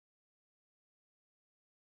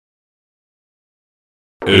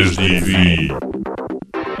SDV.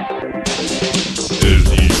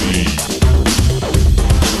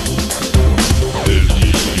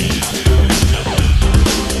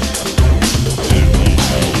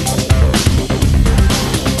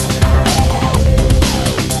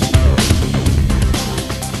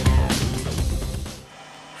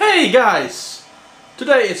 Hey guys!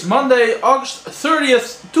 Today it's Monday, August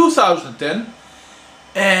 30th, 2010.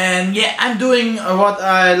 And yeah, I'm doing what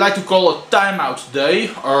I like to call a timeout day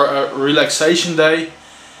or a relaxation day.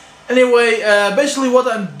 Anyway, basically what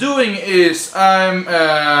I'm doing is I'm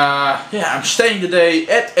staying the day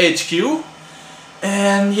at HQ.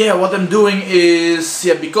 And yeah, what I'm doing is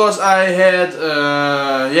because I had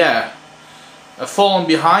fallen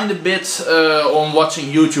behind a bit on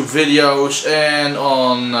watching YouTube videos and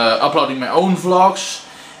on uploading my own vlogs.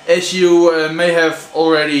 As you may have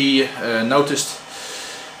already noticed,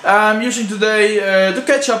 I'm using today to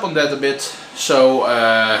catch up on that a bit. So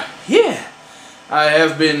yeah, I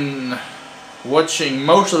have been watching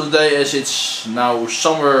most of the day, as it's now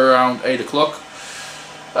somewhere around 8 o'clock.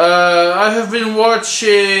 I have been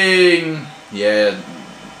watching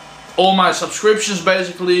all my subscriptions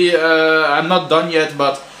basically. I'm not done yet,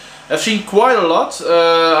 but I've seen quite a lot.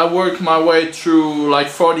 I worked my way through like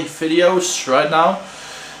 40 videos right now.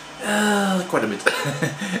 Quite a bit.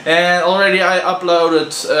 And already I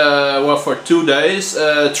uploaded for 2 days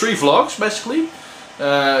 3 vlogs basically,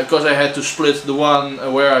 because I had to split the one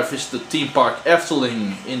where I visited theme park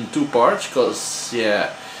Efteling in 2 parts, because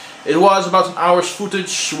it was about an hour's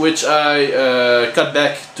footage which I cut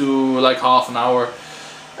back to like half an hour.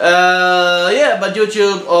 But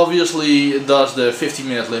YouTube obviously does the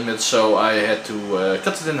 15-minute limit, so I had to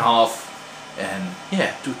cut it in half and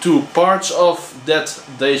to 2 parts of that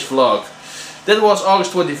day's vlog. That was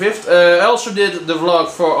August 25th. I also did the vlog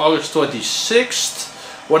for August 26th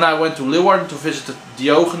when I went to Leeuwarden to visit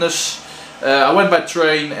Diogenes. I went by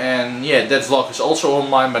train, and that vlog is also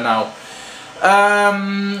online by now.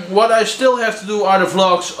 What I still have to do are the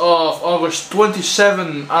vlogs of August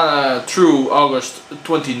 27 through August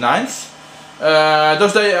 29th.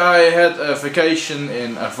 Those days I had a vacation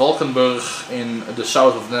in Valkenburg in the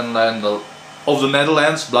south of the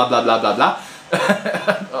Netherlands, blah blah blah blah blah.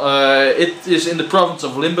 It is in the province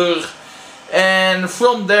of Limburg, and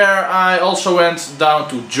from there I also went down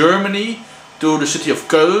to Germany, to the city of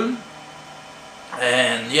Köln,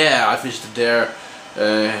 and I visited there.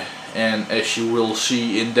 And as you will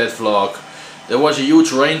see in that vlog, there was a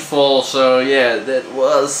huge rainfall, so that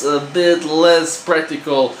was a bit less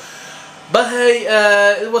practical. But hey,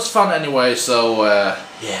 it was fun anyway, so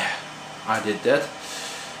I did that.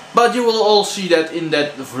 But you will all see that in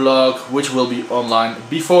that vlog, which will be online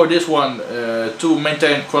before this one, to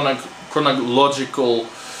maintain chronological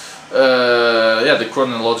the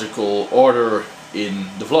chronological order in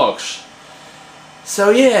the vlogs.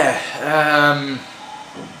 So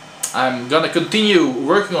I'm gonna continue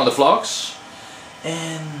working on the vlogs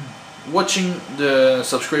and watching the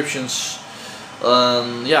subscriptions.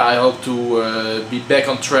 I hope to be back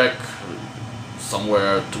on track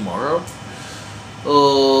somewhere tomorrow.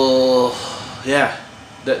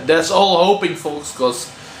 That's all hoping, folks, because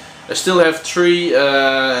I still have 3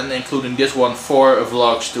 and including this one 4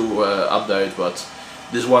 vlogs to update, but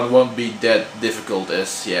this one won't be that difficult,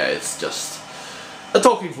 as it's just a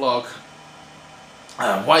talking vlog.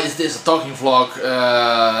 Why is this a talking vlog?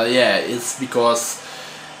 It's because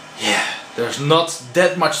there's not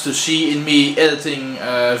that much to see in me editing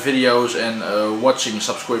videos and watching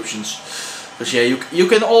subscriptions. Because you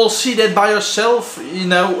can all see that by yourself,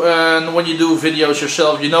 and when you do videos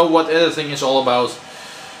yourself, you know what editing is all about.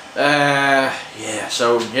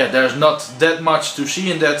 There's not that much to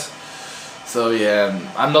see in that. So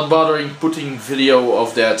I'm not bothering putting video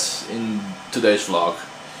of that in today's vlog.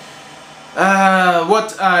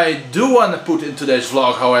 What I do want to put in today's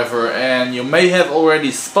vlog, however, and you may have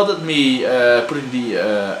already spotted me putting the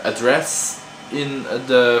address in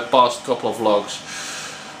the past couple of vlogs.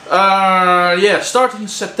 Starting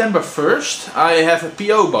September 1st, I have a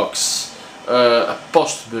P.O.Box, a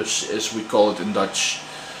Postbus as we call it in Dutch.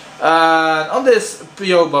 On this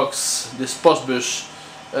P.O.Box, this Postbus,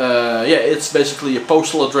 it's basically a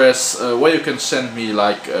postal address where you can send me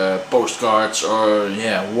like postcards or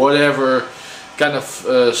whatever kind of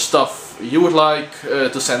stuff you would like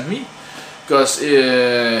to send me. Because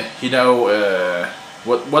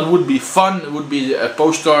what would be fun would be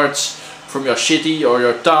postcards from your city or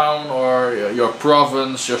your town or your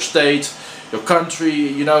province, your state, your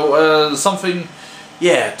country, something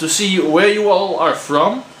to see where you all are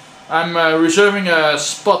from. I'm reserving a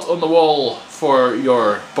spot on the wall for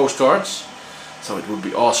your postcards, so it would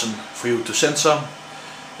be awesome for you to send some.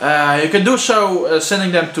 You can do so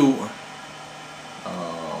sending them to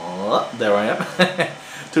there I am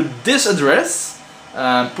to this address,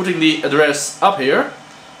 putting the address up here.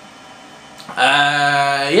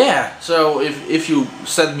 Yeah, so if you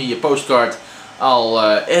send me a postcard, I'll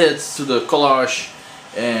add it to the collage,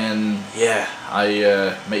 and yeah,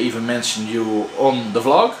 I may even mention you on the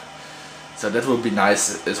vlog, so that would be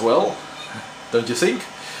nice as well, don't you think?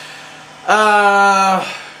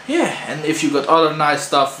 Yeah, and if you got other nice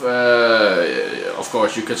stuff, of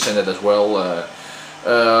course you can send it as well.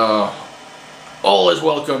 Always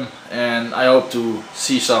welcome, and I hope to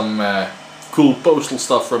see some cool postal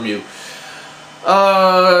stuff from you.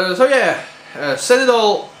 So yeah, send it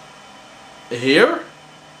all here,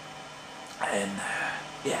 and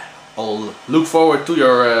yeah, I'll look forward to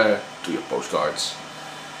your postcards.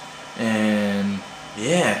 And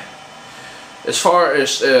yeah, as far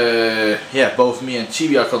as yeah, both me and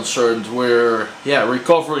Chibi are concerned, we're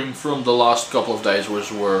recovering from the last couple of days,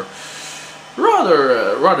 which were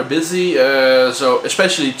rather busy. So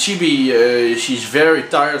especially Chibi, she's very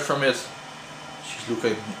tired from it. She's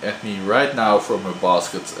looking at me right now from her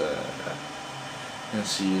basket, and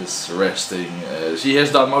she is resting. She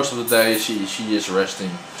has done most of the day. She is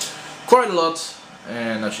resting quite a lot,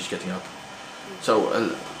 and now she's getting up. So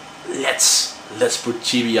let's put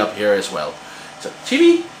Chibi up here as well. So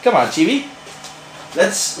Chibi, come on Chibi,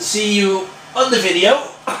 let's see you on the video.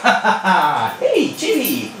 Hey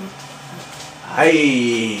Chibi. Hi.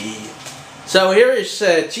 So here is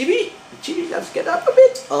Chibi. Chibi, let's get up a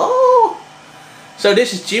bit. Oh. So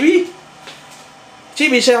this is Chibi.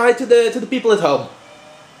 Chibi, say hi to the people at home.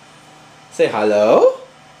 Say hello.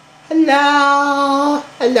 Hello.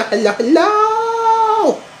 Hello, hello,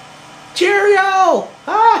 hello. Cheerio.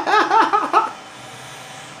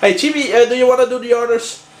 Hey Chibi, do you want to do the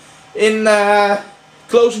honors in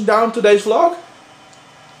closing down today's vlog?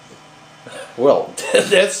 Well,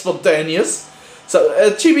 that's spontaneous. So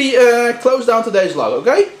Chibi, close down today's vlog,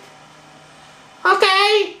 okay?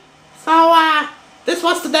 Okay. So this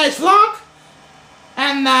was today's vlog,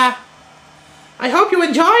 and I hope you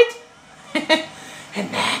enjoyed. And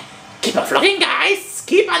keep on vlogging, guys.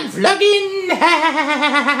 Keep on vlogging.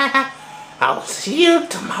 I'll see you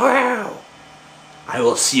tomorrow. I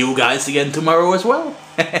will see you guys again tomorrow as well.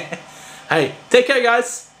 Hey, take care,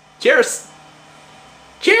 guys. Cheers.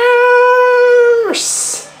 Cheers.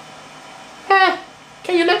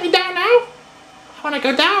 Can you let me down now? I want to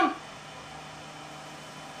go down.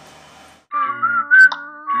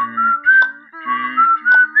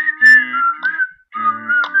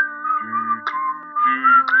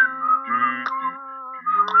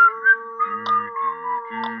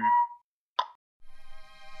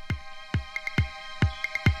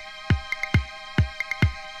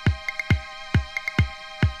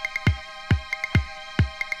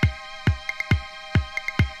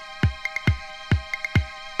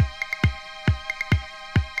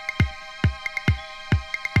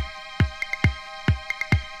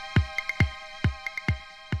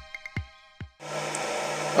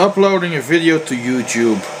 Uploading a video to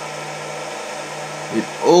YouTube, it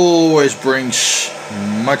always brings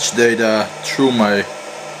much data through my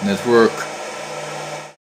network,